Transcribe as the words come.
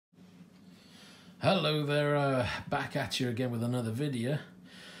Hello there, back at you again with another video.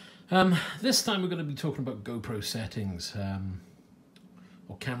 This time we're going to be talking about GoPro settings,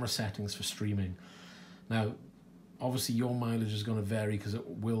 or camera settings for streaming. Now, obviously your mileage is going to vary because it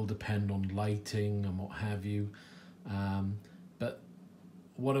will depend on lighting and what have you. But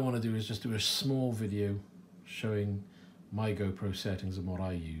what I want to do is just do a small video showing my GoPro settings and what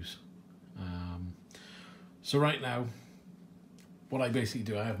I use. So right now, what I basically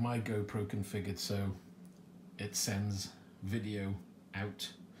do, I have my GoPro configured so it sends video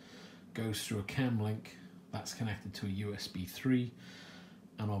out, goes through a cam link that's connected to a USB 3,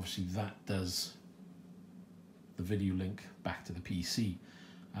 and obviously that does the video link back to the PC.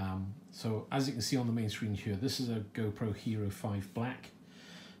 So as you can see on the main screen here, this is a GoPro Hero 5 Black.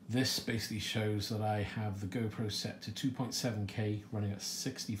 This basically shows that I have the GoPro set to 2.7K running at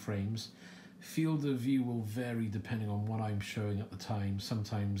 60 frames. Field of view will vary depending on what I'm showing at the time.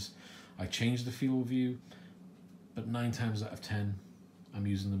 Sometimes I change the field of view, but 9 times out of 10 I'm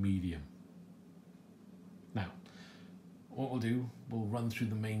using the medium. Now, what we'll do, we'll run through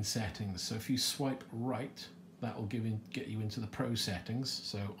the main settings. So if you swipe right, that will get you into the Pro settings.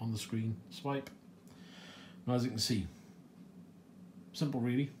 So on the screen, swipe. Now as you can see, simple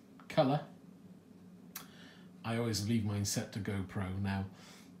really. Color, I always leave mine set to GoPro. Now,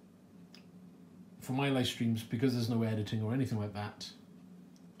 for my live streams, because there's no editing or anything like that,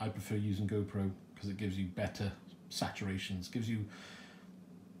 I prefer using GoPro because it gives you better saturations,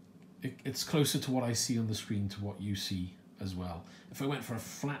 it's closer to what I see on the screen to what you see as well. If I went for a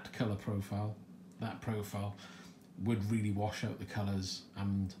flat color profile, that profile would really wash out the colors.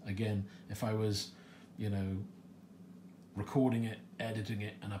 And again, if I was, recording it, editing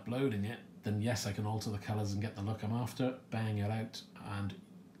it and uploading it, then yes, I can alter the colors and get the look I'm after, bang it out, and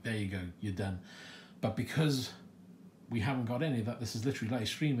there you go, you're done. But because we haven't got any of that, this is literally live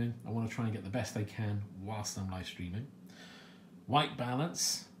streaming, I want to try and get the best I can whilst I'm live streaming. White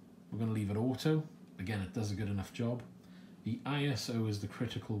balance, we're going to leave it auto. Again, it does a good enough job. The ISO is the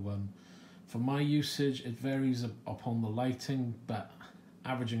critical one. For my usage, it varies upon the lighting, but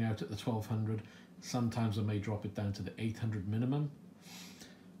averaging out at the 1200, sometimes I may drop it down to the 800 minimum.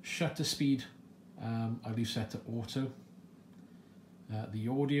 Shutter speed, I leave set to auto. The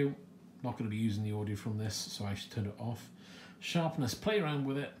audio, not going to be using the audio from this, so I should turn it off. Sharpness, play around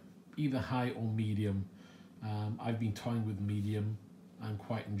with it, either high or medium. I've been toying with medium and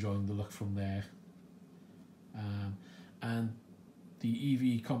quite enjoying the look from there. And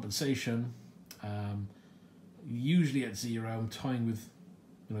the EV compensation, usually at 0. I'm toying with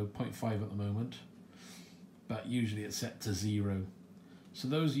 0.5 at the moment, but usually it's set to 0. So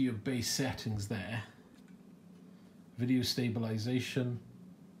those are your base settings there. Video stabilization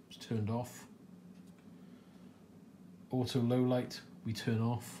is turned off. Auto low light we turn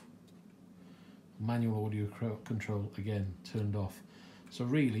off. Manual audio control again turned off. So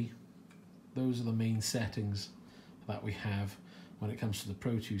really, those are the main settings that we have when it comes to the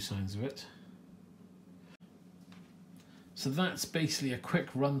Pro 2 sides of it. So that's basically a quick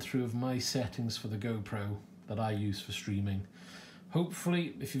run through of my settings for the GoPro that I use for streaming.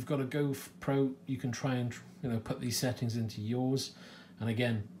 Hopefully, if you've got a GoPro, you can try and put these settings into yours. And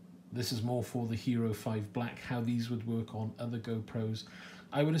again, this is more for the Hero 5 Black. How these would work on other GoPros,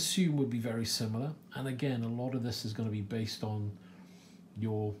 I would assume would be very similar. And again, a lot of this is going to be based on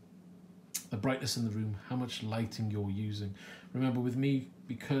the brightness in the room, how much lighting you're using. Remember, with me,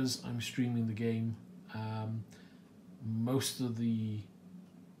 because I'm streaming the game, most of the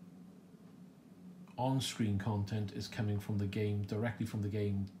on-screen content is coming from the game, directly from the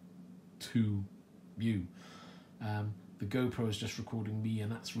game to you. The GoPro is just recording me,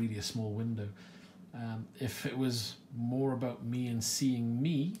 and that's really a small window. If it was more about me and seeing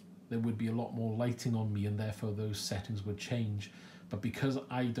me, there would be a lot more lighting on me, and therefore those settings would change. But because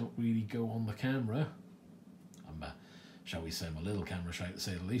I don't really go on the camera, shall we say, I'm a little camera shy to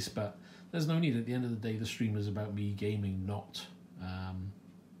say the least, but there's no need. At the end of the day, the stream is about me gaming, not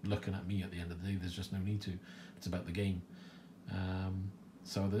looking at me at the end of the day. There's just no need to. It's about the game.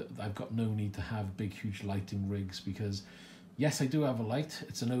 So I've got no need to have big, huge lighting rigs because, yes, I do have a light.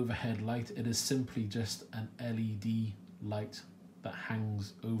 It's an overhead light. It is simply just an LED light that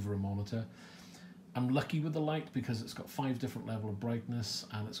hangs over a monitor. I'm lucky with the light because it's got 5 different levels of brightness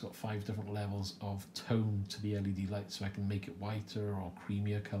and it's got 5 different levels of tone to the LED light, so I can make it whiter or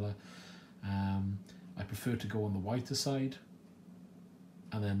creamier colour. I prefer to go on the whiter side,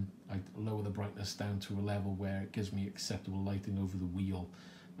 and then I lower the brightness down to a level where it gives me acceptable lighting over the wheel,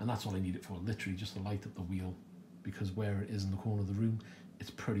 and that's all I need it for, literally just to light up the wheel, because where it is in the corner of the room, it's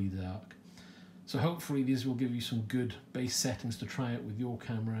pretty dark. So hopefully these will give you some good base settings to try out with your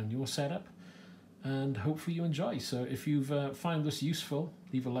camera and your setup. and hopefully you enjoy. So if you've found this useful,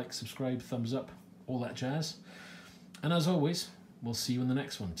 leave a like, subscribe, thumbs up, all that jazz. And as always, we'll see you in the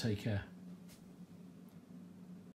next one. Take care.